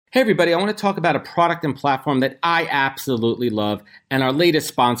Hey everybody, I want to talk about a product and platform that I absolutely love and our latest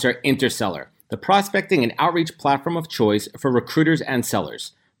sponsor, Interseller, the prospecting and outreach platform of choice for recruiters and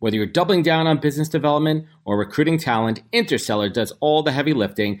sellers. Whether you're doubling down on business development or recruiting talent, Interseller does all the heavy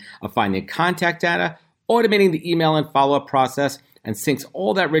lifting of finding contact data, automating the email and follow-up process, and syncs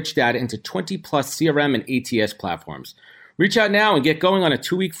all that rich data into 20 plus CRM and ATS platforms. Reach out now and get going on a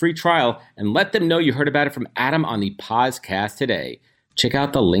 2-week free trial and let them know you heard about it from Adam on the podcast today. Check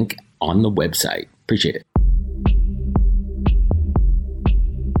out the link on the website. Appreciate it.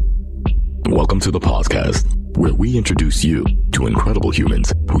 Welcome to the podcast, where we introduce you to incredible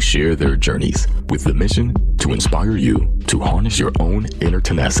humans who share their journeys with the mission to inspire you to harness your own inner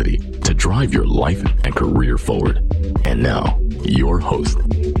tenacity to drive your life and career forward. And now, your host,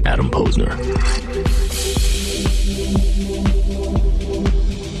 Adam Posner.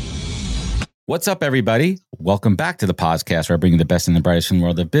 What's up, everybody? Welcome back to the podcast, where I bring you the best and the brightest from the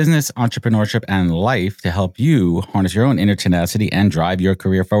world of business, entrepreneurship, and life to help you harness your own inner tenacity and drive your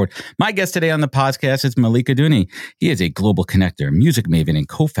career forward. My guest today on the podcast is Malik Adunni. He is a global connector, music maven, and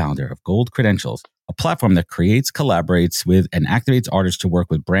co-founder of Gold Credentials, a platform that creates, collaborates with, and activates artists to work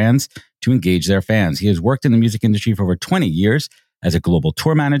with brands to engage their fans. He has worked in the music industry for over 20 years as a global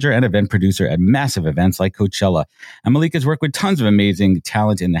tour manager and event producer at massive events like Coachella. And Malik has worked with tons of amazing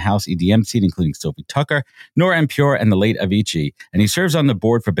talent in the house EDM scene, including Sophie Tucker, Nora En Pure, and the Late Avicii. And he serves on the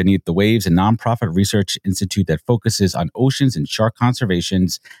board for Beneath the Waves, a nonprofit research institute that focuses on oceans and shark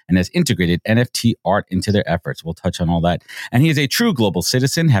conservations and has integrated NFT art into their efforts. We'll touch on all that. And he is a true global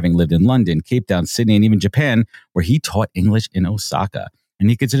citizen, having lived in London, Cape Town, Sydney, and even Japan, where he taught English in Osaka. And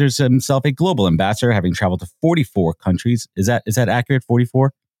he considers himself a global ambassador, having traveled to 44 countries. Is that accurate?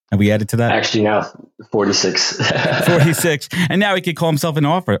 44? Have we added to that? Actually, no, 46. 46. And now he could call himself an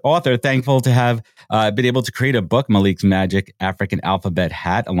author. Thankful to have been able to create a book, Malik's Magic African Alphabet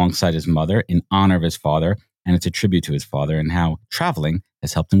Hat, alongside his mother in honor of his father. And it's a tribute to his father and how traveling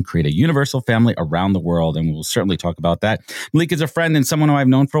has helped him create a universal family around the world. And we'll certainly talk about that. Malik is a friend and someone who I've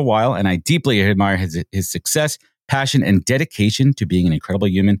known for a while, and I deeply admire his success, passion, and dedication to being an incredible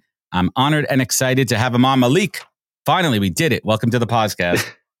human. I'm honored and excited to have him on. Malik, finally, we did it. Welcome to the podcast.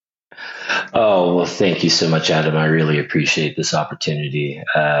 Oh, well, thank you so much, Adam. I really appreciate this opportunity.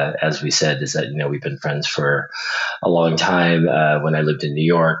 As we said, is that, we've been friends for a long time. When I lived in New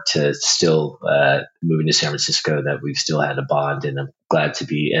York to still moving to San Francisco, that we've still had a bond, and I'm glad to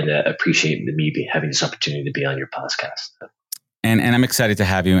be and appreciate me having this opportunity to be on your podcast. And I'm excited to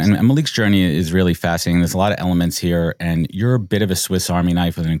have you. And Malik's journey is really fascinating. There's a lot of elements here, and you're a bit of a Swiss Army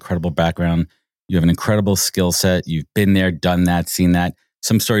knife with an incredible background. You have an incredible skill set. You've been there, done that, seen that.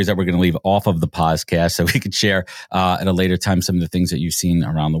 Some stories that we're going to leave off of the podcast so we could share at a later time some of the things that you've seen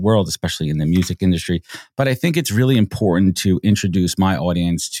around the world, especially in the music industry. But I think it's really important to introduce my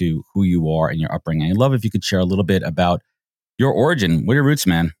audience to who you are and your upbringing. I'd love if you could share a little bit about your origin. What are your roots,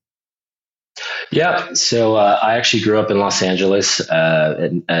 man? Yeah. So I actually grew up in Los Angeles,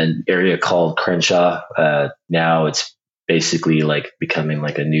 in an area called Crenshaw. Now it's basically like becoming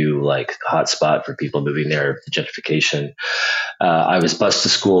like a new hot spot for people moving there, the gentrification. I was bused to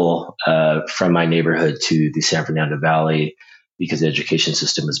school from my neighborhood to the San Fernando Valley because the education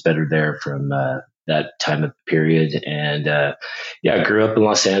system was better there from that time of period. And I grew up in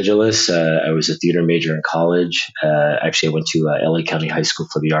Los Angeles. I was a theater major in college. Actually, I went to LA County High School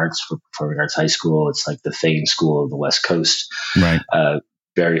for the Arts, for Performing Arts High School. It's like the Fame School of the West Coast. Right.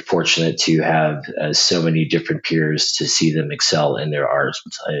 Very fortunate to have so many different peers to see them excel in their arts.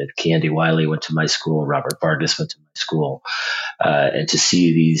 Candy Wiley went to my school. Robert Vargas went to my school. And to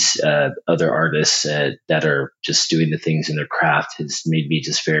see these other artists that are just doing the things in their craft has made me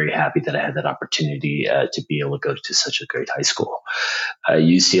just very happy that I had that opportunity to be able to go to such a great high school.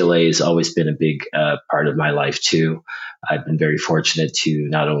 UCLA has always been a big part of my life too. I've been very fortunate to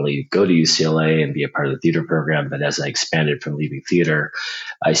not only go to UCLA and be a part of the theater program, but as I expanded from leaving theater,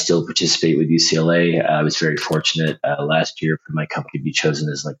 I still participate with UCLA. I was very fortunate last year for my company to be chosen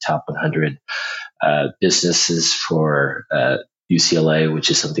as top 100 businesses for UCLA, which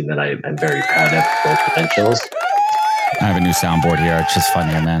is something that I'm very proud of, Gold Credentials. I have a new soundboard here. It's just fun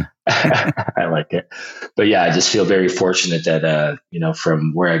here, man. I like it. But yeah, I just feel very fortunate that,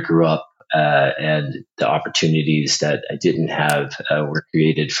 from where I grew up, and the opportunities that I didn't have were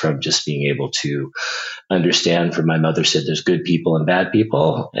created from just being able to understand. From my mother said, there's good people and bad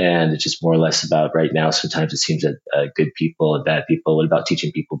people. And it's just more or less about right now. Sometimes it seems that good people and bad people, what about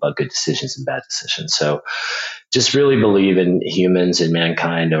teaching people about good decisions and bad decisions? So just really believe in humans and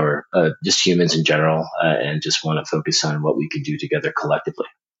mankind, or just humans in general, and just want to focus on what we can do together collectively.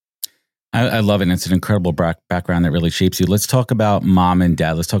 I love it. And it's an incredible background that really shapes you. Let's talk about mom and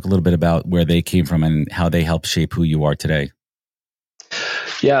dad. Let's talk a little bit about where they came from and how they helped shape who you are today.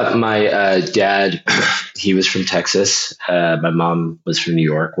 Yeah, my dad, he was from Texas. My mom was from New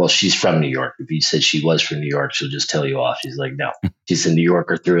York. Well, she's from New York. If you said she was from New York, she'll just tell you off. She's like, no, she's a New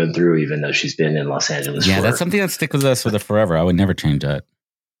Yorker through and through, even though she's been in Los Angeles. Yeah, that's something that sticks with us with her forever. I would never change that.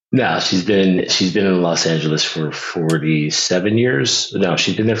 No, she's been in Los Angeles for 47 years. No,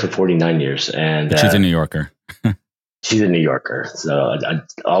 she's been there for 49 years, and but she's a New Yorker. She's a New Yorker, so I'm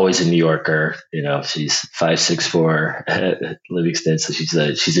always a New Yorker. You know, she's 5'6'4" Livingston, so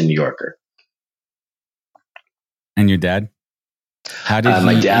she's a New Yorker. And your dad? How did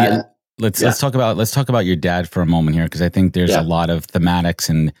my dad? Let's talk about your dad for a moment here, because I think there's a lot of thematics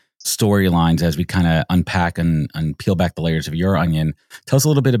and storylines as we kind of unpack and peel back the layers of your onion. Tell us a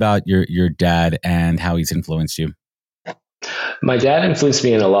little bit about your dad and how he's influenced you. My dad influenced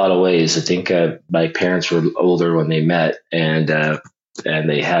me in a lot of ways. I think my parents were older when they met, and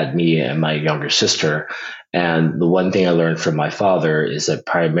they had me and my younger sister. And the one thing I learned from my father is that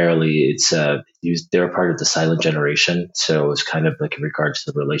primarily they're part of the silent generation. So it was kind of like in regards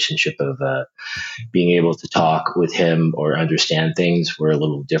to the relationship of being able to talk with him or understand things were a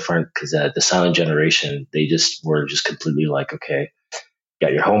little different, because the silent generation, they were just completely like, okay,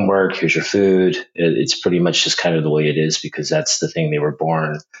 got your homework, here's your food. It's pretty much just kind of the way it is, because that's the thing. They were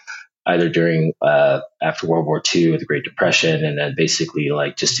born either during after World War II, the Great Depression, and then basically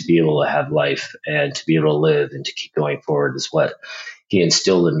like just to be able to have life and to be able to live and to keep going forward is what he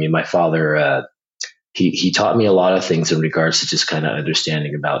instilled in me. My father, he taught me a lot of things in regards to just kind of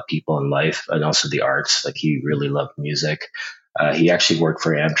understanding about people and life, and also the arts. Like, he really loved music. He actually worked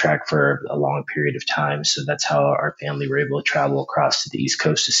for Amtrak for a long period of time. So that's how our family were able to travel across to the East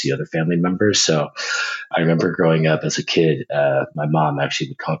Coast to see other family members. So I remember growing up as a kid, my mom actually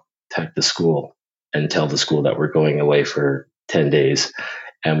would contact the school and tell the school that we're going away for 10 days.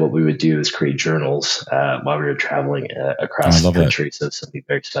 And what we would do is create journals while we were traveling across the country. That. So it's something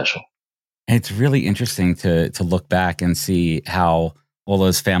very special. It's really interesting to look back and see how all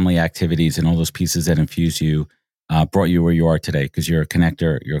those family activities and all those pieces that infuse you brought you where you are today, because you're a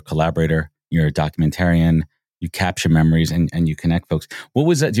connector, you're a collaborator, you're a documentarian, you capture memories and you connect folks. What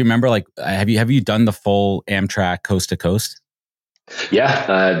was that? Do you remember, like, have you done the full Amtrak coast to coast?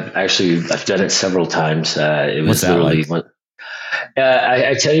 Yeah, actually, I've done it several times. It was literally, like?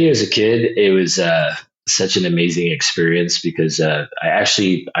 I tell you, as a kid, it was such an amazing experience, because I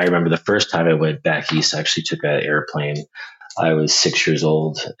remember the first time I went back east, I actually took an airplane. I was 6 years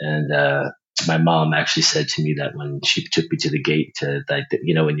old, and my mom actually said to me that when she took me to the gate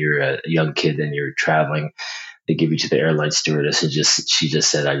when you're a young kid and you're traveling, they give you to the airline stewardess, and she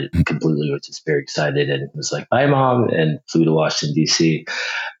just said, I completely was just very excited and was like, bye, Mom, and flew to Washington, D.C.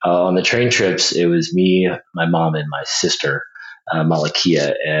 On the train trips, it was me, my mom, and my sister,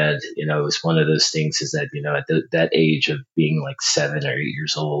 Malikia. And, it was one of those things is that, at that age of being like 7 or 8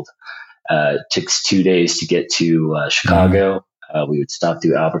 years old, it took 2 days to get to Chicago. We would stop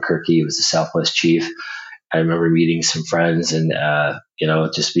through Albuquerque. It was the Southwest Chief. I remember meeting some friends and,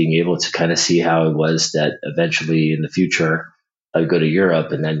 just being able to kind of see how it was that eventually in the future I'd go to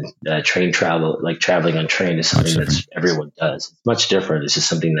Europe, and then train travel, like traveling on train, is something that everyone does. It's much different. It's just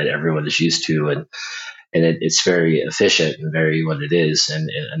something that everyone is used to. And it's very efficient and very what it is. And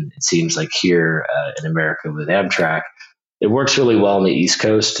it seems like here in America with Amtrak, it works really well on the East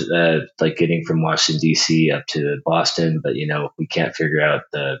Coast, like getting from Washington, D.C. up to Boston. But, we can't figure out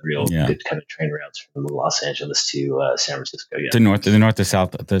the real good kind of train routes from Los Angeles to San Francisco yet. The north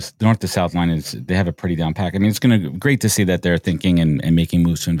to south line they have it pretty down packed. I mean, it's great to see that they're thinking and making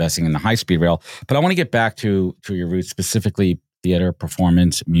moves to investing in the high speed rail. But I want to get back to your roots, specifically theater,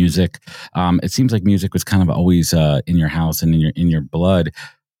 performance, music. It seems like music was kind of always in your house and in your blood.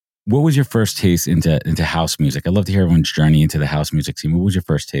 What was your first taste into house music? I'd love to hear everyone's journey into the house music scene. What was your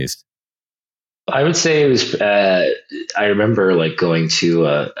first taste? I would say it was, I remember like going to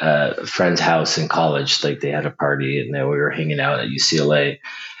a friend's house in college. Like, they had a party and then we were hanging out at UCLA.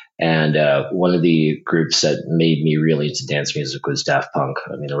 And one of the groups that made me really into dance music was Daft Punk.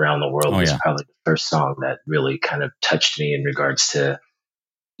 I mean, Around the World was probably the first song that really kind of touched me in regards to,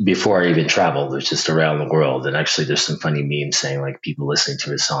 before I even traveled, it was just Around the World. And actually there's some funny memes saying like people listening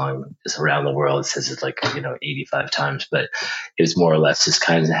to a song is Around the World. It says it like, 85 times, but it was more or less just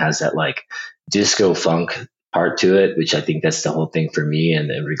kind of has that like disco funk part to it, which I think that's the whole thing for me.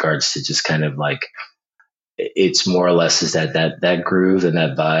 And in regards to just kind of like it's more or less is that groove and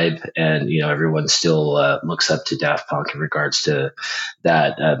that vibe, and everyone still looks up to Daft Punk in regards to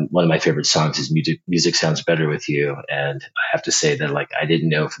that. One of my favorite songs is "Music Sounds Better with You," and I have to say that, like, I didn't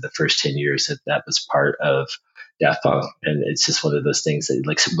know for the first 10 years that was part of Daft Punk, and it's just one of those things that,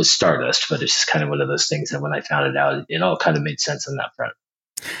 like, was Stardust, but it's just kind of one of those things that when I found it out, it all kind of made sense on that front.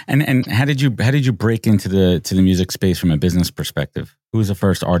 And how did you break into the music space from a business perspective? Who was the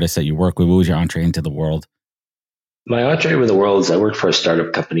first artist that you worked with? What was your entree into the world? My entree with the world is I worked for a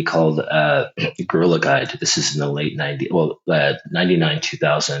startup company called Gorilla Guide. This is in the late 90s, 99,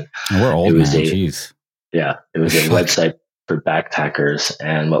 2000. Oh, we're old now, jeez. Yeah, it was a website for backpackers.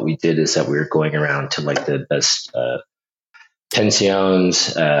 And what we did is that we were going around to, like, the best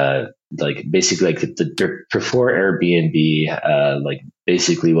pensions, like basically like before Airbnb, like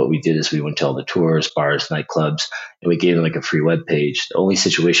basically what we did is we went to all the tours, bars, nightclubs, and we gave them like a free web page. The only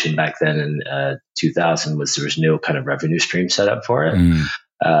situation back then in 2000 was there was no kind of revenue stream set up for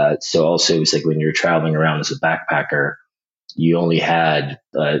it. So also it was like when you're traveling around as a backpacker, you only had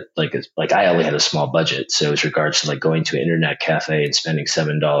like I only had a small budget. So as regards to, like, going to an internet cafe and spending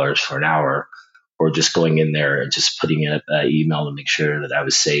 $7 for an hour, or just going in there and just putting in an email to make sure that I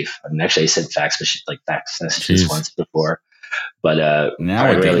was safe. I mean, actually, I sent fax messages once before, but now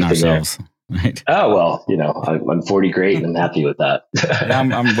we're dating ourselves. Right. Oh well, I'm 40 great, and I'm happy with that.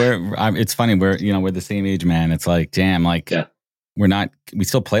 It's funny. We're the same age, man. It's like, damn, like we're not. We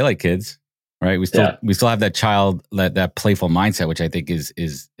still play like kids, right? We still have that child, that playful mindset, which I think is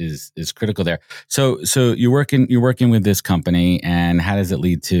critical there. So you're working with this company, and how does it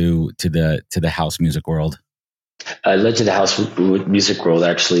lead to the house music world? I led to the house music world.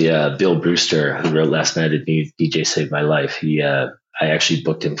 Actually, Bill Brewster, who wrote "Last Night at DJ Saved My Life," I actually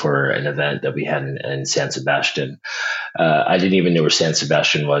booked him for an event that we had in San Sebastian. I didn't even know where San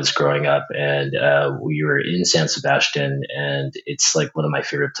Sebastian was growing up, and we were in San Sebastian, and it's like one of my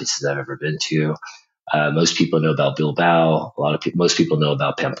favorite places I've ever been to. Most people know about Bilbao. Most people know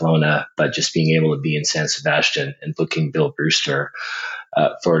about Pamplona, but just being able to be in San Sebastian and booking Bill Brewster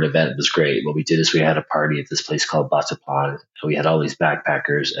for an event was great. What we did is we had a party at this place called Bataplan, and we had all these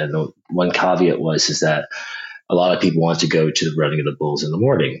backpackers. And the one caveat is that a lot of people want to go to the running of the bulls in the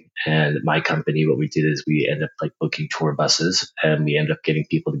morning. And my company, what we did is we ended up, like, booking tour buses, and we ended up getting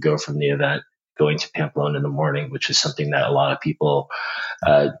people to go from the event going to Pamplona in the morning, which is something that a lot of people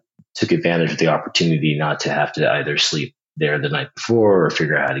took advantage of the opportunity not to have to either sleep there the night before or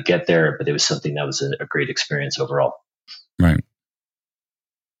figure out how to get there. But it was something that was a great experience overall. Right.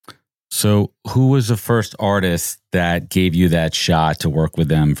 So who was the first artist that gave you that shot to work with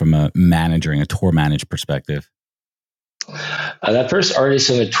them from a tour managed perspective? That first artist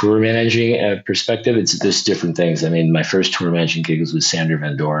in a tour managing perspective, there's different things. I mean, my first tour managing gig was with Sander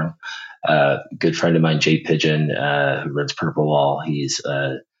Van Doorn, a good friend of mine, Jay Pigeon, who runs Purple Wall. He's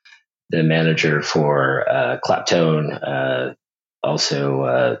the manager for Claptone,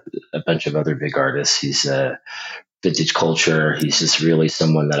 also a bunch of other big artists. He's Vintage Culture. He's just really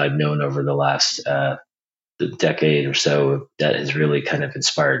someone that I've known over the last decade or so that has really kind of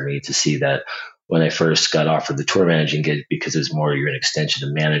inspired me to see that when I first got offered the tour managing gig, because it's more you're an extension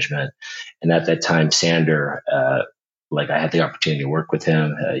of management. And at that time, Sander, I had the opportunity to work with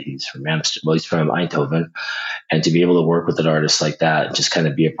him. He's from he's from Eindhoven, and to be able to work with an artist like that and just kind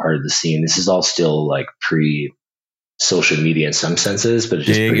of be a part of the scene. This is all still like pre social media in some senses, but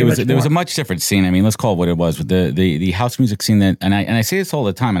there was a much different scene. I mean, let's call it what it was with the house music scene that, and I say this all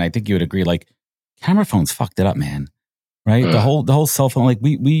the time, and I think you would agree, like, camera phones fucked it up, man. Right. The whole cell phone, like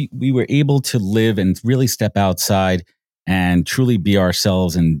we were able to live and really step outside and truly be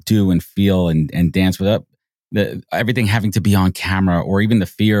ourselves and do and feel and dance without everything having to be on camera, or even the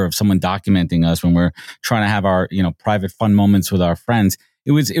fear of someone documenting us when we're trying to have our, private fun moments with our friends.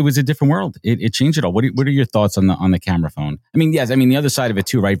 It was a different world. It changed it all. What are your thoughts on the camera phone? I mean, yes, I mean the other side of it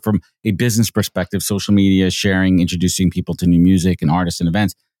too, right? From a business perspective, social media, sharing, introducing people to new music and artists and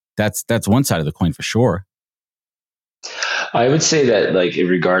events. That's one side of the coin for sure. I would say that, like, in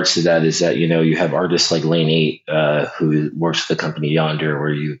regards to that, is that, you have artists like Lane 8, who works for the company Yonder,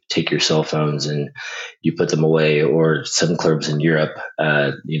 where you take your cell phones and you put them away, or some clubs in Europe,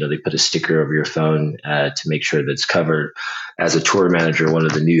 they put a sticker over your phone to make sure that it's covered. As a tour manager, one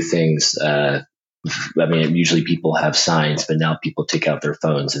of the new things, usually people have signs, but now people take out their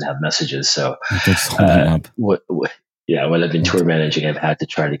phones and have messages. So when I've been tour managing, I've had to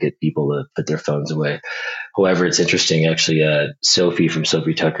try to get people to put their phones away. However, it's interesting, actually, Sophie from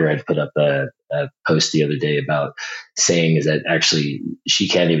Sophie Tucker had put up a post the other day about saying is that actually she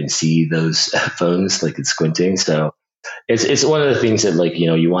can't even see those phones, like it's squinting. So it's one of the things that, like,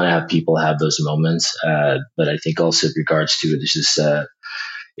 you want to have people have those moments. But I think also in regards to it, it's just,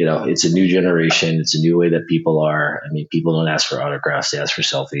 it's a new generation. It's a new way that people are. I mean, people don't ask for autographs; they ask for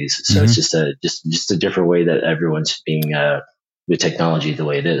selfies. So it's just a different way that everyone's being with technology the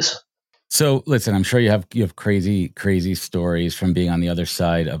way it is. So listen, I'm sure you have crazy stories from being on the other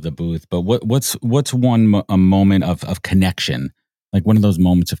side of the booth. But what's a moment of connection, like one of those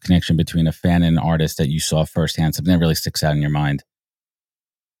moments of connection between a fan and an artist that you saw firsthand, something that really sticks out in your mind?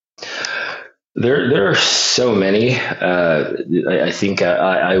 There are so many. I think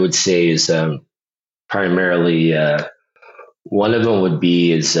I would say is primarily one of them would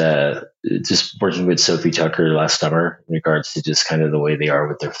be is just working with Sophie Tucker last summer in regards to just kind of the way they are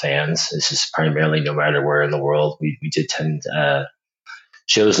with their fans. It's just primarily no matter where in the world. We did 10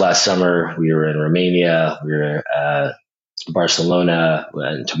 shows last summer. We were in Romania, we were Barcelona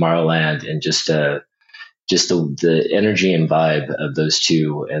and Tomorrowland, and just the energy and vibe of those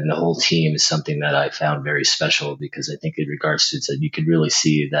two and the whole team is something that I found very special, because I think in regards to it, that you could really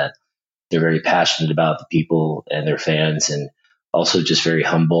see that they're very passionate about the people and their fans, and also just very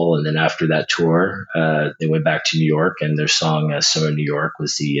humble. And then after that tour, they went back to New York, and their song Summer New York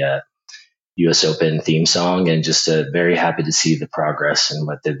was the US Open theme song, and just very happy to see the progress and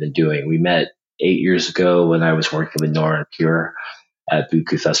what they've been doing. We met 8 years ago when I was working with Nora and Pure at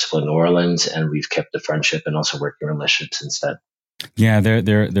Buku Festival in New Orleans, and we've kept the friendship and also working relationship since then. Yeah,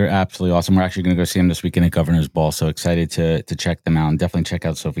 they're absolutely awesome. We're actually going to go see them this weekend at Governor's Ball, so excited to check them out. And definitely check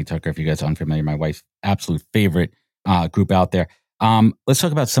out Sophie Tucker if you guys are unfamiliar. My wife's absolute favorite group out there. Let's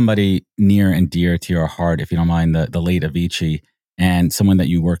talk about somebody near and dear to your heart, if you don't mind, the late Avicii, and someone that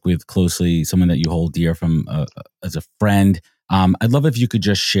you work with closely, someone that you hold dear from as a friend. I'd love if you could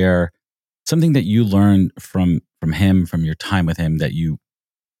just share something that you learned from him, from your time with him, that you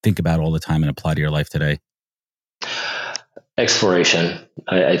think about all the time and apply to your life today. Exploration.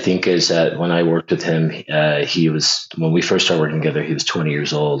 I think is that when I worked with him, when we first started working together, he was 20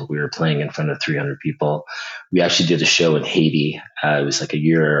 years old. We were playing in front of 300 people. We actually did a show in Haiti. It was like a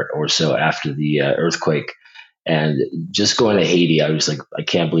year or so after the earthquake. And just going to Haiti, I was like, I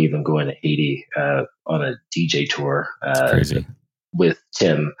can't believe I'm going to Haiti on a DJ tour with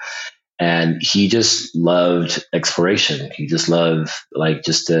Tim. And he just loved exploration. He just loved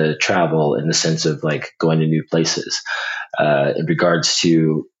just to travel in the sense of going to new places. In regards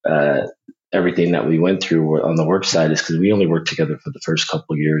to everything that we went through on the work side, is because we only worked together for the first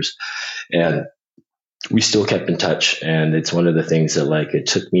couple of years, and we still kept in touch. And it's one of the things that it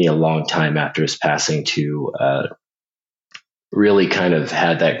took me a long time after his passing to really kind of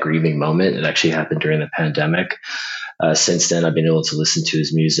had that grieving moment. It actually happened during the pandemic. Since then, I've been able to listen to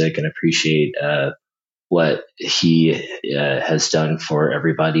his music and appreciate what he has done for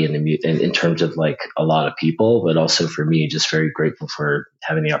everybody in terms of a lot of people, but also for me, just very grateful for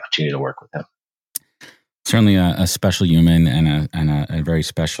having the opportunity to work with him. Certainly a special human and a very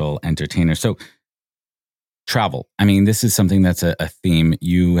special entertainer. So travel. I mean, this is something that's a theme.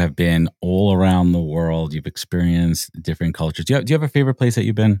 You have been all around the world. You've experienced different cultures. Do you have a favorite place that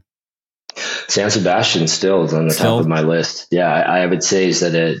you've been? San Sebastian still is on the top of my list. Yeah, I would say is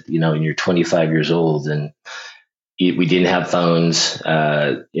that when you're 25 years old and we didn't have phones,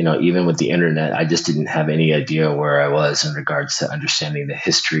 even with the internet, I just didn't have any idea where I was in regards to understanding the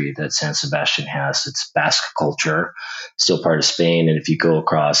history that San Sebastian has. It's Basque culture, still part of Spain, and if you go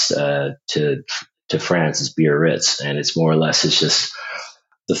across to France, it's Biarritz, and it's more or less it's just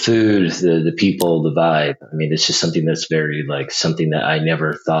the food, the people, the vibe. I mean, it's just something that's very something that I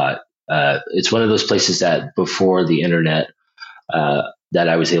never thought. It's one of those places that before the internet that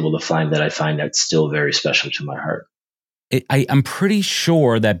I was able to find that I find that's still very special to my heart. I'm pretty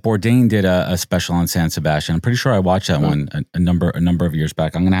sure that Bourdain did a special on San Sebastian. I'm pretty sure I watched that one a number of years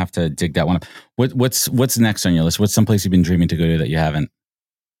back. I'm going to have to dig that one up. What's next on your list? What's someplace you've been dreaming to go to that you haven't?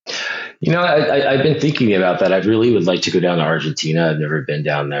 I've been thinking about that. I really would like to go down to Argentina. I've never been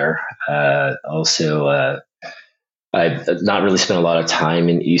down there. I've not really spent a lot of time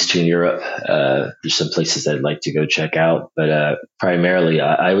in Eastern Europe. There's some places I'd like to go check out, but primarily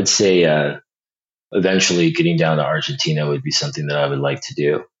I would say eventually getting down to Argentina would be something that I would like to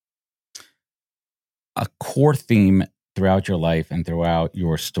do. A core theme throughout your life and throughout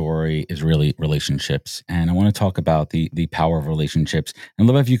your story is really relationships. And I want to talk about the power of relationships. And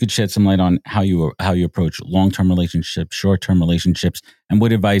love if you could shed some light on how you approach long-term relationships, short-term relationships, and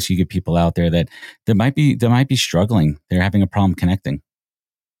what advice you give people out there that might be struggling. They're having a problem connecting.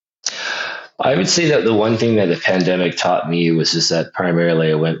 I would say that the one thing that the pandemic taught me was just that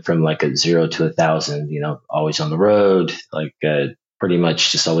primarily I went from a 0 to 1,000, always on the road, pretty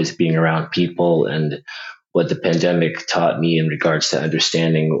much just always being around people. And what the pandemic taught me in regards to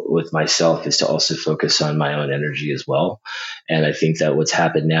understanding with myself is to also focus on my own energy as well. And I think that what's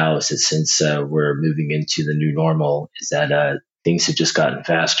happened now is that since we're moving into the new normal, is that things have just gotten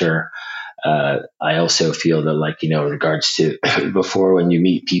faster. I also feel that, like, in regards to before, when you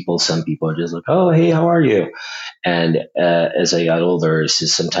meet people, some people are just like, oh, hey, how are you? And as I got older, it's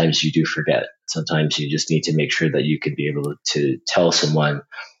just sometimes you do forget. Sometimes you just need to make sure that you can be able to tell someone,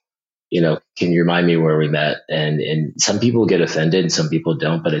 can you remind me where we met? And some people get offended and some people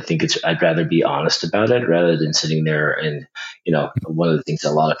don't, but I think I'd rather be honest about it rather than sitting there. And, one of the things that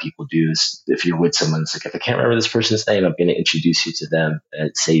a lot of people do is, if you're with someone, it's like, if I can't remember this person's name, I'm going to introduce you to them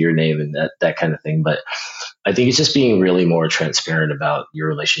and say your name and that kind of thing. But I think it's just being really more transparent about your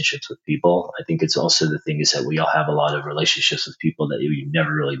relationships with people. I think it's also the thing is that we all have a lot of relationships with people that you've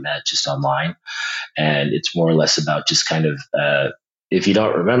never really met just online. And it's more or less about just kind of, if you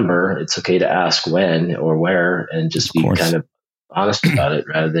don't remember, it's okay to ask when or where and just be kind of honest about it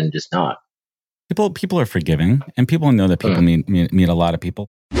rather than just not. People are forgiving, and people know that people meet a lot of people.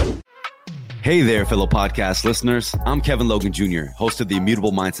 Hey there, fellow podcast listeners. I'm Kevin Logan Jr., host of the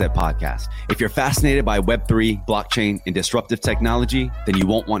Immutable Mindset Podcast. If you're fascinated by Web3, blockchain, and disruptive technology, then you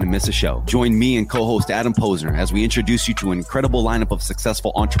won't want to miss a show. Join me and co-host Adam Posner as we introduce you to an incredible lineup of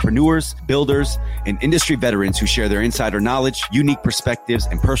successful entrepreneurs, builders, and industry veterans who share their insider knowledge, unique perspectives,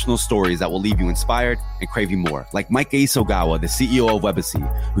 and personal stories that will leave you inspired and craving more. Like Mike Isogawa, the CEO of Late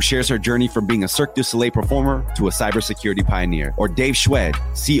Avicii, who shares her journey from being a Cirque du Soleil performer to a cybersecurity pioneer. Or Dave Schwed,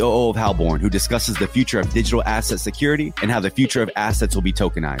 COO of Halborn, who discusses the future of digital asset security and how the future of assets will be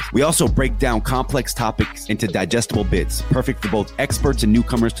tokenized. We also break down complex topics into digestible bits, perfect for both experts and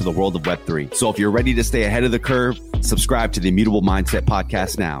newcomers to the world of Web3. So if you're ready to stay ahead of the curve, subscribe to the Immutable Mindset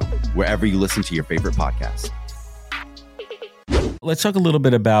Podcast now, wherever you listen to your favorite podcasts. Let's talk a little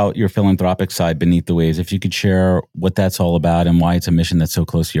bit about your philanthropic side, Beneath the Waves. If you could share what that's all about and why it's a mission that's so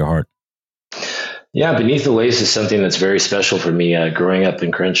close to your heart. Yeah, Beneath the Waves is something that's very special for me. Growing up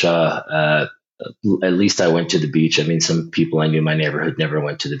in Crenshaw, at least I went to the beach. I mean, some people I knew in my neighborhood never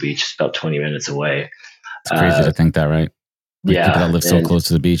went to the beach. It's about 20 minutes away. It's crazy to think that, right? Yeah. People that live so close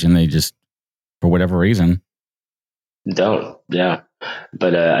to the beach and they just, for whatever reason, don't. Yeah.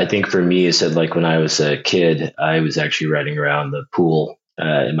 But I think for me, it's that, like, when I was a kid, I was actually riding around the pool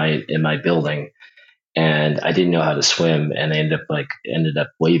in my building. And I didn't know how to swim, and I ended up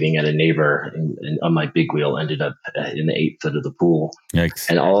waving at a neighbor, and on my big wheel ended up in the 8 foot of the pool. Yikes.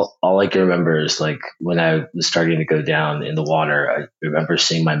 And all I can remember is, like, when I was starting to go down in the water, I remember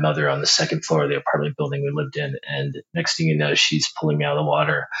seeing my mother on the second floor of the apartment building we lived in, and next thing you know, she's pulling me out of the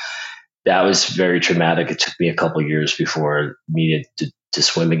water. That was very traumatic. It took me a couple of years before me to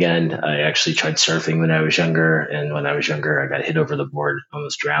swim again. I actually tried surfing when I was younger, and when I was younger, I got hit over the board,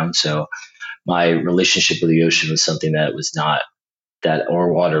 almost drowned. So my relationship with the ocean was something that was not that,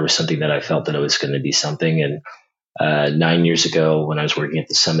 or water was something that I felt that it was going to be something. And 9 years ago, when I was working at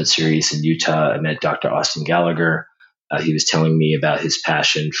the Summit Series in Utah, I met Dr. Austin Gallagher. He was telling me about his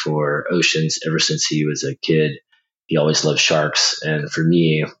passion for oceans ever since he was a kid. He always loved sharks. And for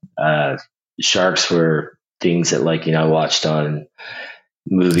me, sharks were things that, like, I watched on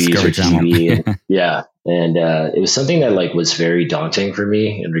movies or TV. And it was something that, like, was very daunting for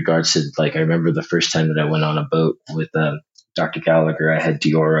me in regards to, like, I remember the first time that I went on a boat with Dr. Gallagher. I had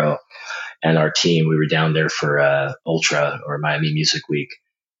Dioro and our team. We were down there for Ultra, or Miami Music Week,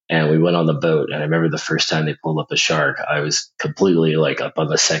 and we went on the boat. And I remember the first time they pulled up a shark, I was completely, like, up on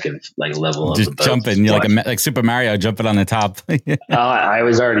the second, like, level just of the boat. Jumping, you're like Super Mario jumping on the top. I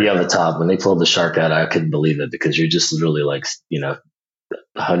was already on the top when they pulled the shark out. I couldn't believe it, because you're just literally, like,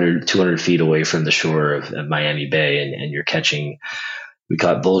 100, 200 feet away from the shore of Miami Bay, and you're catching. We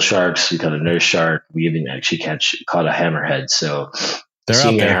caught bull sharks, we caught a nurse shark, we even actually caught a hammerhead. So they're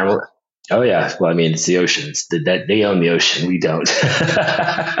out there. Oh yeah, well, I mean, it's the oceans. That they own the ocean, we don't.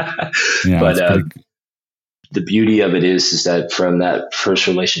 But the beauty of it is that from that first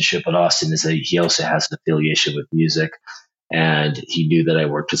relationship with Austin is that he also has an affiliation with music. And he knew that I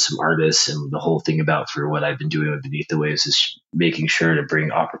worked with some artists, and the whole thing about for what I've been doing with Beneath the Waves is making sure to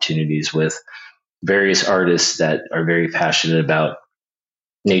bring opportunities with various artists that are very passionate about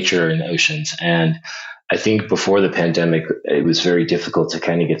nature and oceans. And I think before the pandemic, it was very difficult to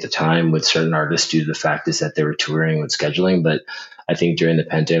kind of get the time with certain artists due to the fact is that they were touring and scheduling. But I think during the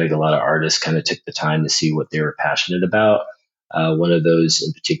pandemic, a lot of artists kind of took the time to see what they were passionate about. One of those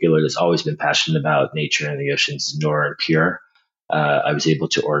in particular that's always been passionate about nature and the oceans, Nora and Pure. I was able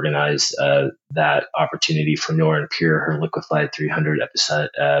to organize that opportunity for Nora and Pure, her liquefied 300 episode,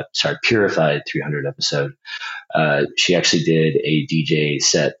 purified 300 episode. She actually did a DJ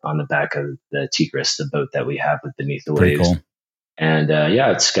set on the back of the Tigris, the boat that we have with Beneath the Pretty Waves. cool. And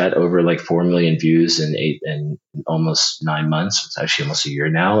it's got over like 4 million views in almost 9 months. It's actually almost a year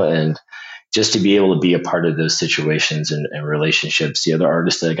now. And just to be able to be a part of those situations and relationships. The other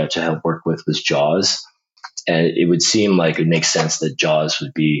artist that I got to help work with was Jaws. And it would seem like it makes sense that Jaws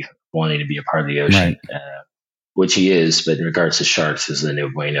would be wanting to be a part of the ocean, right. Which he is. But in regards to sharks, is the no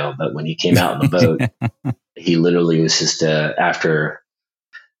bueno. But when he came out in the boat, he literally was just after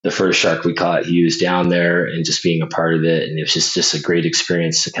the first shark we caught, he was down there and just being a part of it. And it was just a great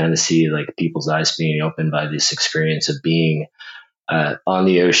experience to kind of see like people's eyes being opened by this experience of being on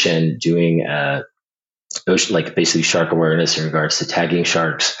the ocean, doing ocean, like basically shark awareness in regards to tagging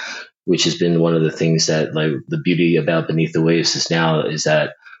sharks, which has been one of the things that like the beauty about Beneath the Waves is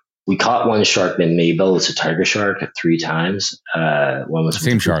that we caught one shark named Mabel. It's a tiger shark 3 times. One was the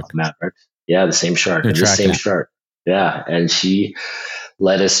same shark. Maverick. Yeah, the same shark. The same shark. Yeah, and she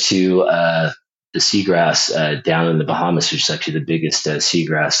led us to the seagrass down in the Bahamas, which is actually the biggest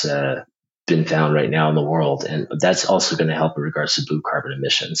seagrass been found right now in the world. And that's also going to help in regards to blue carbon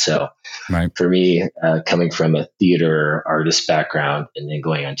emissions. So right. For me, coming from a theater artist background and then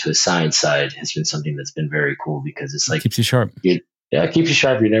going onto a science side has been something that's been very cool because it's like keeps you sharp. It keeps you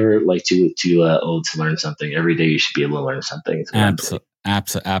sharp. You're never like too old to learn something. Every day you should be able to learn something.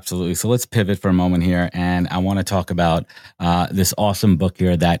 Absolutely. So let's pivot for a moment here. And I want to talk about this awesome book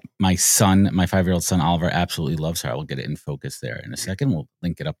here that my 5-year-old son, Oliver, absolutely loves. I will get it in focus there in a second. We'll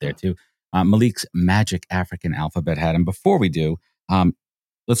link it up there too. Malik's Magic African Alphabet Hat. And before we do,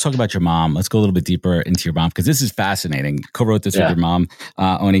 let's talk about your mom. Let's go a little bit deeper into your mom because this is fascinating. Co-wrote this with your mom,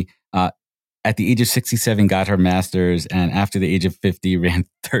 Oni. At the age of 67, got her master's, and after the age of 50, ran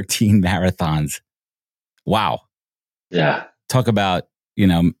 13 marathons. Wow. Yeah. Talk about,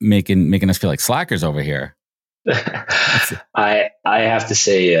 making us feel like slackers over here. I have to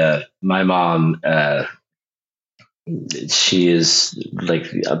say, my mom, she is like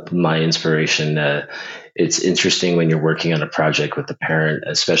my inspiration. It's interesting when you're working on a project with a parent,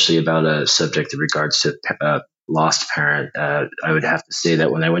 especially about a subject in regards to lost parent. I would have to say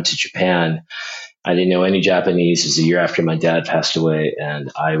that when I went to Japan, I didn't know any Japanese. It was a year after my dad passed away,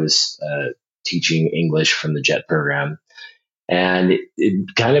 and I was teaching English from the JET program. And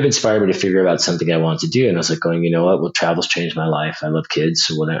it kind of inspired me to figure out something I wanted to do. And I was like going, you know what? Well, travel's changed my life. I love kids.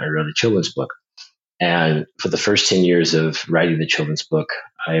 So why don't I write a children's book? And for the first 10 years of writing the children's book,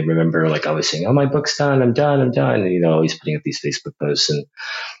 I remember like always saying, oh, my book's done. I'm done. And, always putting up these Facebook posts. And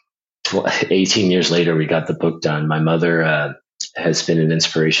 18 years later, we got the book done. My mother has been an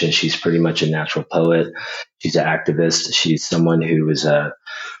inspiration. She's pretty much a natural poet. She's an activist. She's someone who was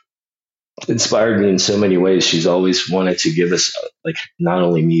inspired me in so many ways. She's always wanted to give us, like, not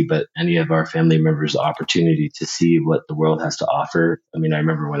only me, but any of our family members, the opportunity to see what the world has to offer. I mean, I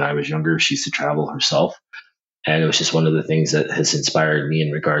remember when I was younger, she used to travel herself. And it was just one of the things that has inspired me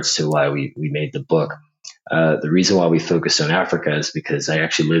in regards to why we made the book. The reason why we focused on Africa is because I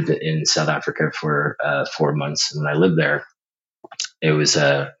actually lived in South Africa for 4 months. And when I lived there, it was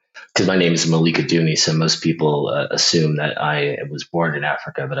because my name is Malik Adunni, so most people assume that I was born in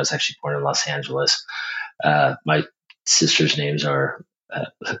Africa, but I was actually born in Los Angeles. My sisters' names are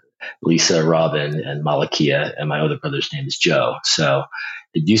Lisa, Robin, and Malakia, and my other brother's name is Joe. So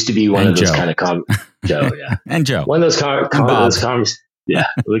it used to be one of those kind of Joe, yeah, and Joe, one of those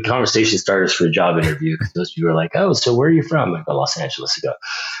the conversation starters for a job interview. Because those people are like, "Oh, so where are you from?" I go, "Los Angeles." I go,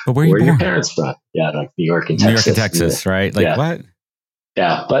 "But where are your parents from?" Yeah, like New York and Texas. Right? Like what?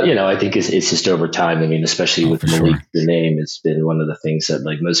 Yeah, but I think it's just over time. I mean, especially with Malik, the name, it's been one of the things that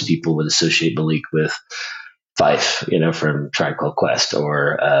like most people would associate Malik with Fife, from Tribe Called Quest,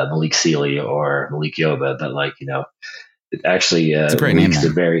 or Malik Sealy or Malik Yoba. But it actually it's a great name.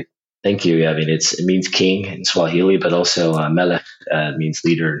 Thank you. I mean, it means king in Swahili, but also Melech means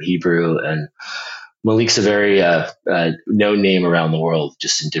leader in Hebrew, and Malik's a very known name around the world,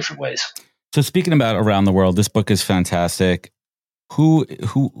 just in different ways. So speaking about around the world, this book is fantastic. Who,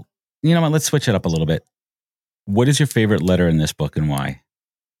 let's switch it up a little bit. What is your favorite letter in this book and why?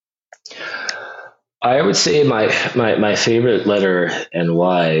 I would say my favorite letter and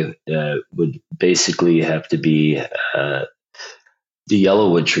why would basically have to be the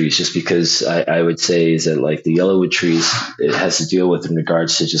yellowwood trees, just because I would say is that like the yellowwood trees, it has to deal with in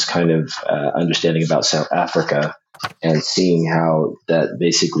regards to just kind of understanding about South Africa and seeing how that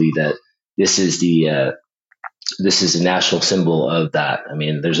basically that this is the this is a national symbol of that. I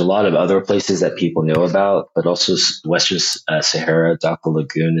mean, there's a lot of other places that people know about, but also Western Sahara, Dhaka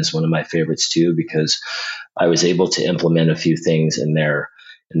Lagoon is one of my favorites too, because I was able to implement a few things in there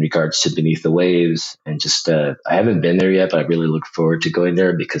in regards to Beneath the Waves. And just, I haven't been there yet, but I really look forward to going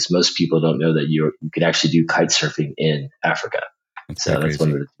there because most people don't know that you can actually do kite surfing in Africa. That's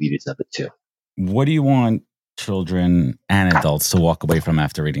one of the beauties of it too. What do you want children and adults to walk away from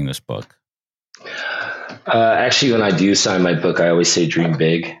after reading this book? Actually, when I do sign my book, I always say dream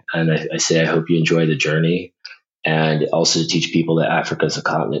big. And I say, I hope you enjoy the journey. And also to teach people that Africa is a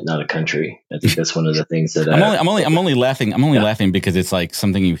continent, not a country. I think that's one of the things that I'm only laughing. I'm only laughing because it's like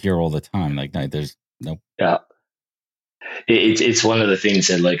something you hear all the time. Like, there's no. Yeah. It's one of the things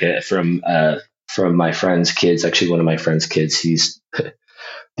that from my friend's kids, actually one of my friend's kids, he's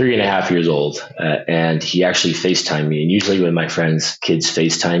 3.5 years old, and he actually FaceTimed me. And usually when my friends' kids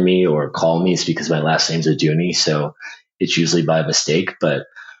FaceTime me or call me, it's because my last name's Adunni, so it's usually by mistake. But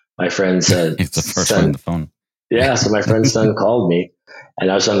my friend's it's the first one on the phone. Yeah, so my friend's son called me,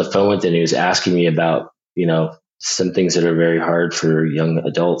 and I was on the phone with him. And he was asking me about some things that are very hard for young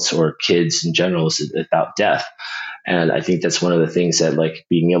adults or kids in general, is about death. And I think that's one of the things that, like,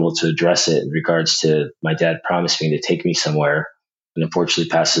 being able to address it in regards to my dad promised me to take me somewhere and unfortunately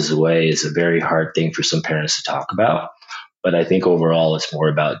passes away is a very hard thing for some parents to talk about. But I think overall it's more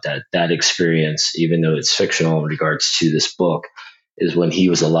about that experience, even though it's fictional in regards to this book, is when he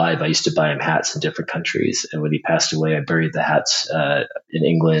was alive, I used to buy him hats in different countries. And when he passed away, I buried the hats in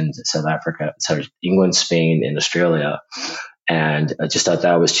England, England, Spain, and Australia. And I just thought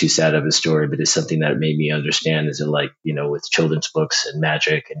that was too sad of a story, but it's something that made me understand is that, with children's books and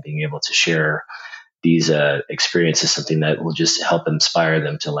magic and being able to share these experiences, something that will just help inspire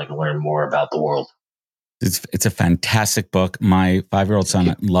them to learn more about the world. It's a fantastic book. My 5-year-old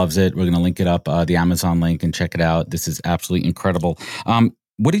son loves it. We're going to link it up, the Amazon link, and check it out. This is absolutely incredible.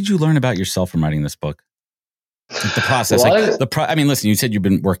 What did you learn about yourself from writing this book? The process. Listen, you said you've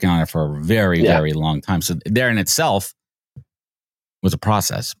been working on it for a very, very long time. So there in itself was a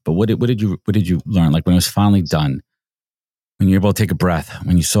process. But what did you learn? Like when it was finally done, when you were able to take a breath,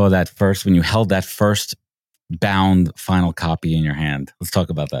 when you saw when you held that first bound final copy in your hand. Let's talk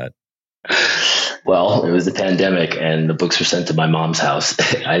about that. Well, it was the pandemic and the books were sent to my mom's house.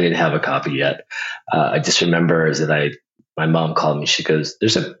 I didn't have a copy yet. I just remember that my mom called me. She goes,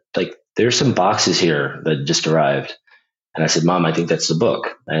 there's some boxes here that just arrived. And I said, Mom, I think that's the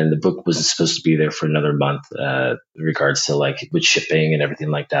book. And the book wasn't supposed to be there for another month in regards to with shipping and everything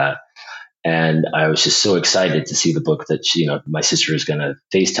like that. And I was just so excited to see the book that my sister is going to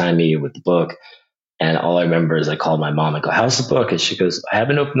FaceTime me with the book. And all I remember is I called my mom and go, how's the book? And she goes, I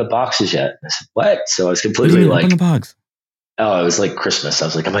haven't opened the boxes yet. And I said, what? So I was completely open the box? Oh, it was like Christmas. I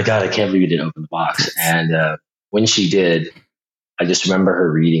was like, oh my God, I can't believe you didn't open the box. And when she did, I just remember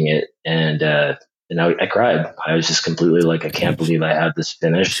her reading it. And I cried. I was just completely I can't believe I have this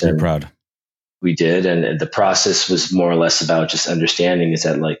finished. I'm proud. We did. And the process was more or less about just understanding is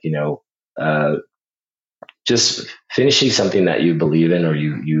that just finishing something that you believe in or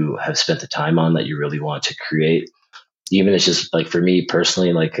you have spent the time on that you really want to create. Even it's just for me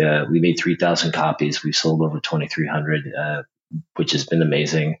personally, we made 3,000 copies. We sold over 2,300, which has been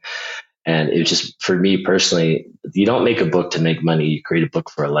amazing. And it was just, for me personally, you don't make a book to make money. You create a book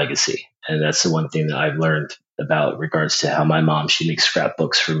for a legacy. And that's the one thing that I've learned about regards to how my mom, she makes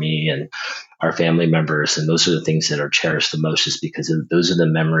scrapbooks for me and our family members. And those are the things that are cherished the most, is because those are the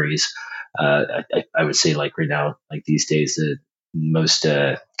memories. I would say right now, these days, the most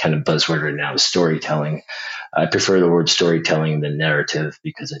kind of buzzword right now is storytelling. I prefer the word storytelling than narrative,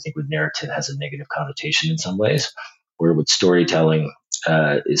 because I think with narrative has a negative connotation in some ways, where with storytelling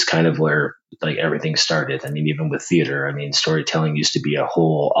is kind of where everything started. I mean, even with theater, storytelling used to be a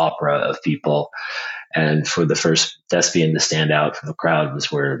whole opera of people. And for the first thespian to stand out from the crowd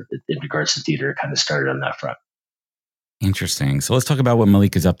was where, in regards to theater, it kind of started on that front. Interesting. So let's talk about what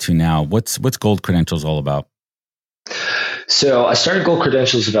Malik is up to now. What's Gold Credentials all about? So I started Gold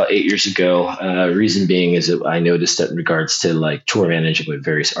Credentials about 8 years ago. Reason being is that I noticed that in regards to tour managing with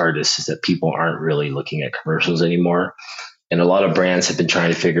various artists is that people aren't really looking at commercials anymore. And a lot of brands have been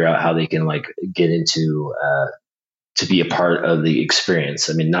trying to figure out how they can get into to be a part of the experience.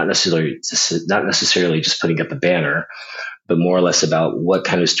 Not necessarily just putting up a banner, but more or less about what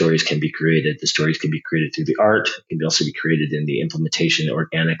kind of stories can be created. The stories can be created through the art. It can also be created in the implementation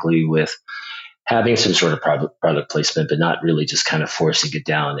organically with having some sort of product placement, but not really just kind of forcing it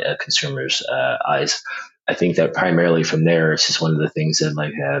down a consumer's eyes. I think that primarily from there, it's just one of the things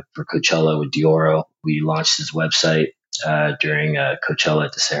that for Coachella with Dioro, we launched this website during Coachella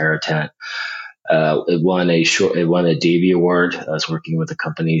at the Sahara tent. It won a Davy Award. I was working with a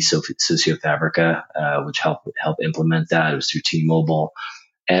company, Sociofabrica, which helped implement that. It was through T-Mobile.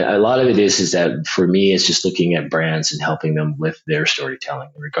 And a lot of it is that for me, it's just looking at brands and helping them with their storytelling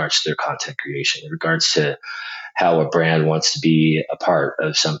in regards to their content creation, in regards to how a brand wants to be a part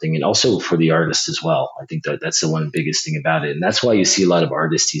of something, and also for the artist as well. I think that's the one biggest thing about it. And that's why you see a lot of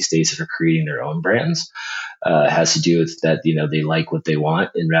artists these days that are creating their own brands. Has to do with that, they like what they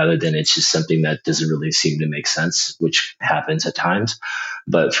want, and rather than it's just something that doesn't really seem to make sense, which happens at times.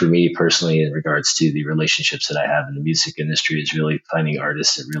 But for me personally, in regards to the relationships that I have in the music industry, is really finding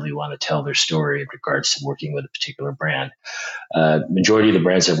artists that really want to tell their story in regards to working with a particular brand. Majority of the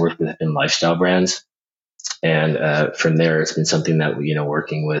brands I've worked with have been lifestyle brands. And from there, it's been something that,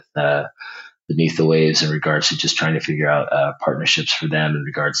 working with Beneath the Waves in regards to just trying to figure out partnerships for them in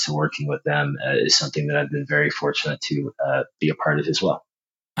regards to working with them is something that I've been very fortunate to be a part of as well.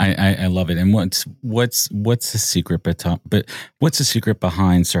 I love it. And what's the secret? But what's the secret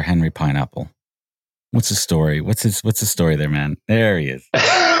behind Sir Henry Pineapple? What's the story? What's the story there, man? There he is.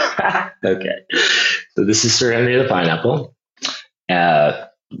 Okay, so this is Sir Henry the Pineapple.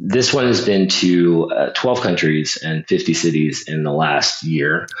 This one has been to 12 countries and 50 cities in the last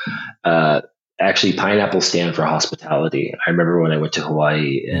year. Actually, pineapples stand for hospitality. I remember when I went to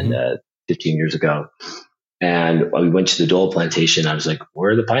Hawaii 15 years ago, and we went to the Dole plantation. I was like,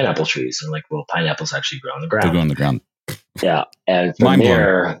 where are the pineapple trees? And I'm like, well, pineapples actually grow on the ground. They grow on the ground. Yeah. And from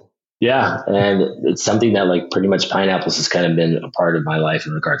there, yeah. And it's something that like pretty much pineapples has kind of been a part of my life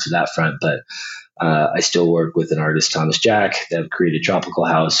in regards to that front. But I still work with an artist, Thomas Jack, that created Tropical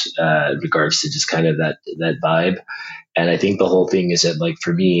House in regards to just kind of that vibe. And I think the whole thing is that, like,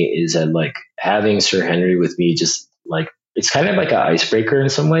 for me, is that like having Sir Henry with me, just like, it's kind of like an icebreaker in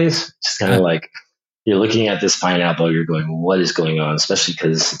some ways. It's kind of like you're looking at this pineapple, you're going, what is going on? Especially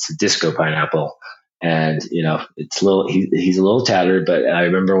because it's a disco pineapple. And, it's he's a little tattered, but I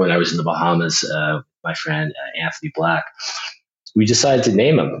remember when I was in the Bahamas, my friend, Anthony Black, we decided to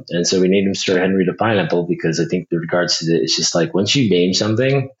name him. And so we named him Sir Henry the Pineapple, because I think in regards to it's just like, once you name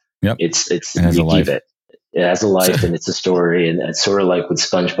something, it has a life. It has a life and it's a story. And it's sort of like with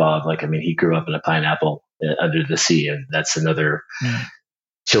SpongeBob. Like, I mean, he grew up in a pineapple under the sea, and that's another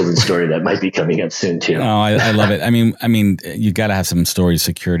children's story that might be coming up soon too. Oh, I love it. I mean, you got to have some story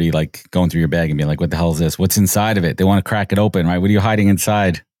security, like going through your bag and being like, what the hell is this? What's inside of it? They want to crack it open, right? What are you hiding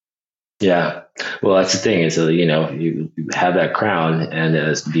inside? Yeah. Well, that's the thing is, you have that crown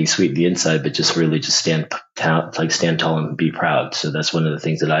and being sweet in the inside, but just really just stand tall and be proud. So that's one of the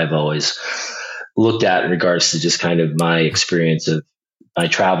things that I've always looked at in regards to just kind of my experience of my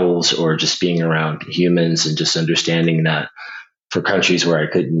travels, or just being around humans, and just understanding that for countries where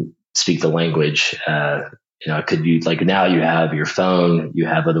I couldn't speak the language, it could be like, now you have your phone, you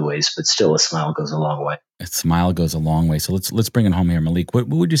have other ways, but still a smile goes a long way. A smile goes a long way. So let's bring it home here, Malik. What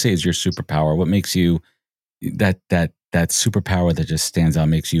would you say is your superpower? What makes you that superpower that just stands out,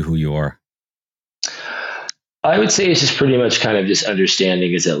 makes you who you are? I would say it's just pretty much kind of just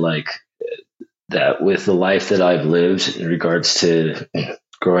understanding is that, like, that with the life that I've lived in regards to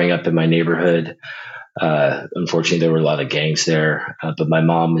growing up in my neighborhood, unfortunately there were a lot of gangs there, but my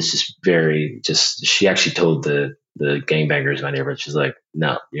mom was just she actually told the gangbangers in my neighborhood, she's like,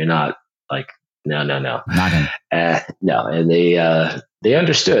 no, you're not, like, no, not him. No. And they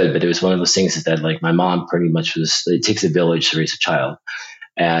understood, but it was one of those things that like my mom pretty much it takes a village to raise a child.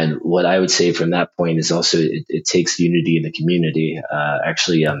 And what I would say from that point is also it takes unity in the community. Last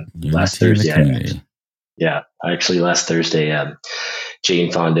Thursday, last Thursday,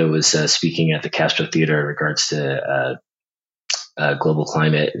 Jane Fonda was speaking at the Castro Theater in regards to global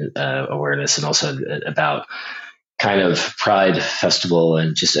climate awareness, and also about kind of Pride Festival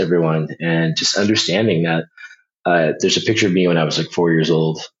and just everyone, and just understanding that there's a picture of me when I was like 4 years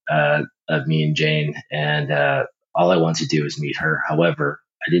old, of me and Jane, and all I wanted to do was meet her. However,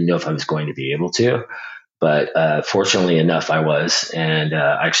 I didn't know if I was going to be able to, but fortunately enough, I was, and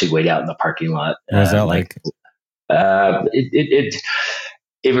I actually waited out in the parking lot. What was that like?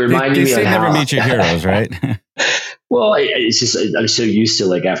 It reminded me. They say never meet your heroes, right? Well, it's just I'm so used to,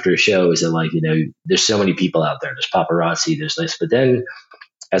 like, after a show, is that, like, there's so many people out there. There's paparazzi. There's this, but then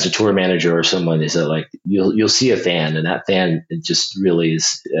as a tour manager or someone, is that like you'll see a fan, and that fan, it just really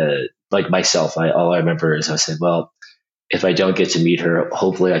is like myself. All I remember is I said, well, if I don't get to meet her,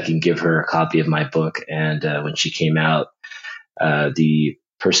 hopefully I can give her a copy of my book. And when she came out, the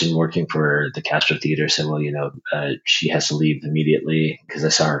person working for the Castro Theater said, well, she has to leave immediately, because I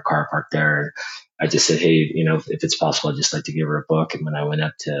saw her car parked there. And I just said, hey, if it's possible, I'd just like to give her a book. And when I went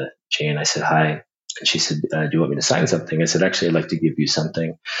up to Jane, I said, hi. And she said, do you want me to sign something? I said, actually, I'd like to give you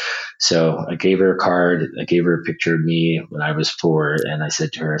something. So I gave her a card. I gave her a picture of me when I was 4. And I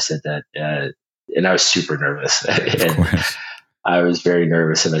said to her, I said that, and I was super nervous. And I was very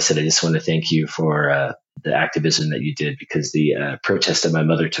nervous. And I said, I just want to thank you for the activism that you did, because the protest that my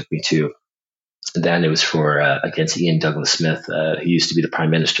mother took me to, then it was for against Ian Douglas Smith, who used to be the Prime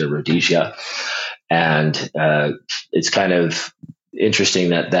Minister of Rhodesia. And it's kind of interesting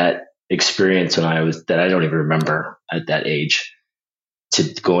that experience that I don't even remember at that age, to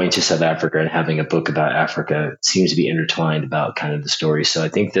going to South Africa and having a book about Africa seems to be intertwined about kind of the story. So I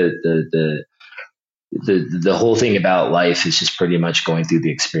think that the whole thing about life is just pretty much going through the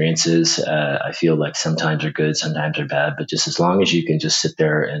experiences. I feel like sometimes are good, sometimes are bad, but just as long as you can just sit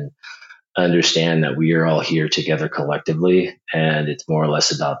there and understand that we are all here together collectively, and it's more or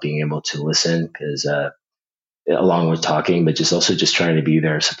less about being able to listen, because along with talking, but just also just trying to be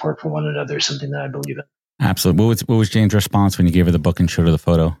there, support for one another is something that I believe in. Absolutely. What was Jane's response when you gave her the book and showed her the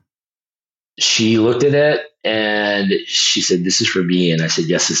photo? She looked at it and she said, "This is for me." And I said,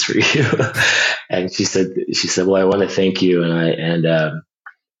 "Yes, it's for you." And she said, "Well, I want to thank you." And I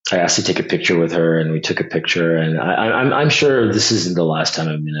asked to take a picture with her, and we took a picture. And I'm sure this isn't the last time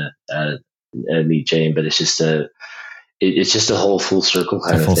I'm going to meet Jane, but it's just a whole full circle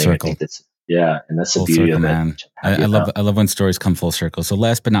kind of thing. Circle. I think and that's the beauty of it. Man. I love when stories come full circle. So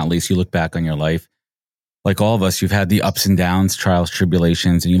last but not least, you look back on your life. Like all of us, you've had the ups and downs, trials,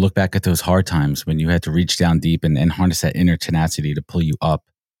 tribulations, and you look back at those hard times when you had to reach down deep and harness that inner tenacity to pull you up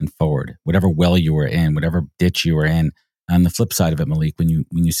and forward, whatever well you were in, whatever ditch you were in. On the flip side of it, Malik, when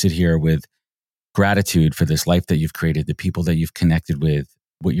you sit here with gratitude for this life that you've created, the people that you've connected with,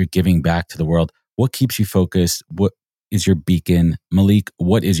 what you're giving back to the world, what keeps you focused? What is your beacon? Malik,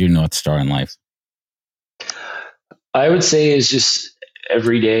 what is your North Star in life? I would say is just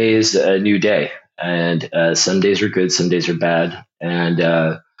every day is a new day. And some days are good, some days are bad. And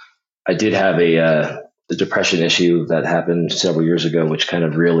I did have a depression issue that happened several years ago, which kind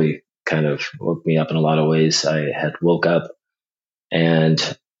of really woke me up in a lot of ways. I had woke up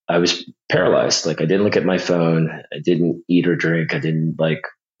and I was paralyzed. Like, I didn't look at my phone. I didn't eat or drink. I didn't like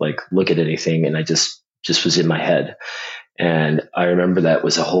look at anything. And I just was in my head. And I remember that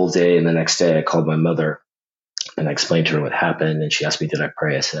was a whole day. And the next day I called my mother and I explained to her what happened. And she asked me, did I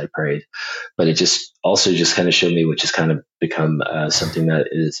pray? I said, I prayed. But it just also just kind of showed me, which has kind of become something that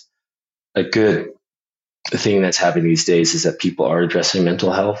is a good thing that's happening these days, is that people are addressing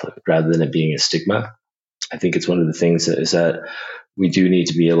mental health rather than it being a stigma. I think it's one of the things that is that we do need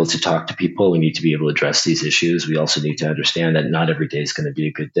to be able to talk to people. We need to be able to address these issues. We also need to understand that not every day is going to be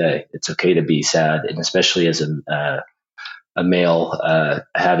a good day. It's okay to be sad. And especially as a male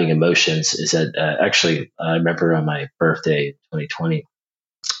having emotions, is that actually, I remember on my birthday, 2020,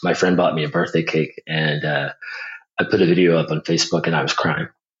 my friend bought me a birthday cake, and I put a video up on Facebook, and I was crying.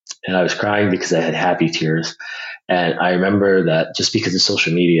 And I was crying because I had happy tears. And I remember that just because of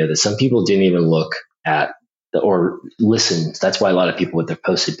social media, that some people didn't even look at or listen. That's why a lot of people with their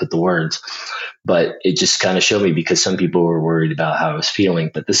posts, they put the words. But it just kind of showed me, because some people were worried about how I was feeling.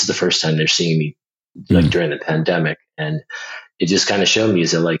 But this is the first time they're seeing me during the pandemic. And it just kind of showed me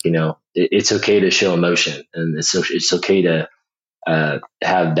is that, it's okay to show emotion, and it's okay to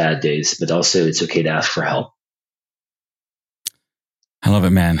have bad days, but also it's okay to ask for help. I love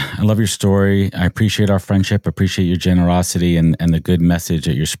it, man. I love your story. I appreciate our friendship, appreciate your generosity and the good message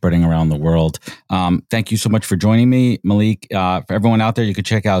that you're spreading around the world. Thank you so much for joining me, Malik. For everyone out there, you can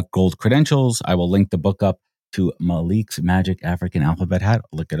check out Gold Credentials. I will link the book up to Malik's Magic African Alphabet Hat.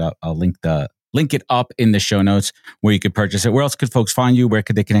 Look it up. I'll link it up in the show notes where you could purchase it. Where else could folks find you? Where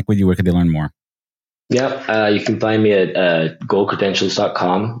could they connect with you? Where could they learn more? Yeah, you can find me at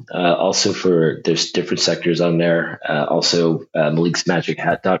goldcredentials.com. Also there's different sectors on there. Also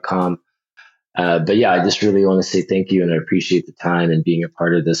maliksmagichat.com. But yeah, I just really want to say thank you, and I appreciate the time and being a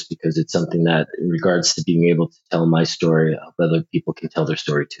part of this, because it's something that, in regards to being able to tell my story, other people can tell their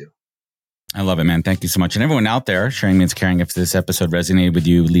story too. I love it, man. Thank you so much. And everyone out there, sharing means caring. If this episode resonated with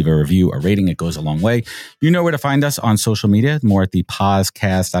you, leave a review, a rating. It goes a long way. You know where to find us on social media, more at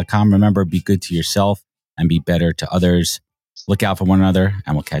thepodcast.com. Remember, be good to yourself and be better to others. Look out for one another,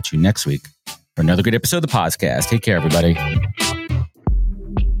 and we'll catch you next week for another good episode of the podcast. Take care, everybody.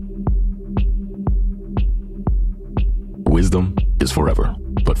 Wisdom is forever,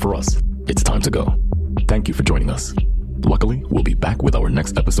 but for us, it's time to go. Thank you for joining us. Luckily, we'll be back with our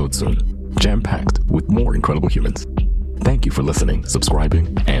next episode soon, jam-packed with more incredible humans. Thank you for listening,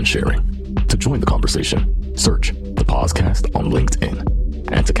 subscribing, and sharing. To join the conversation, search the podcast on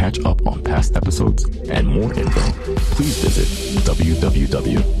LinkedIn. And to catch up on past episodes and more info, please visit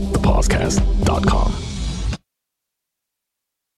www.thepodcast.com.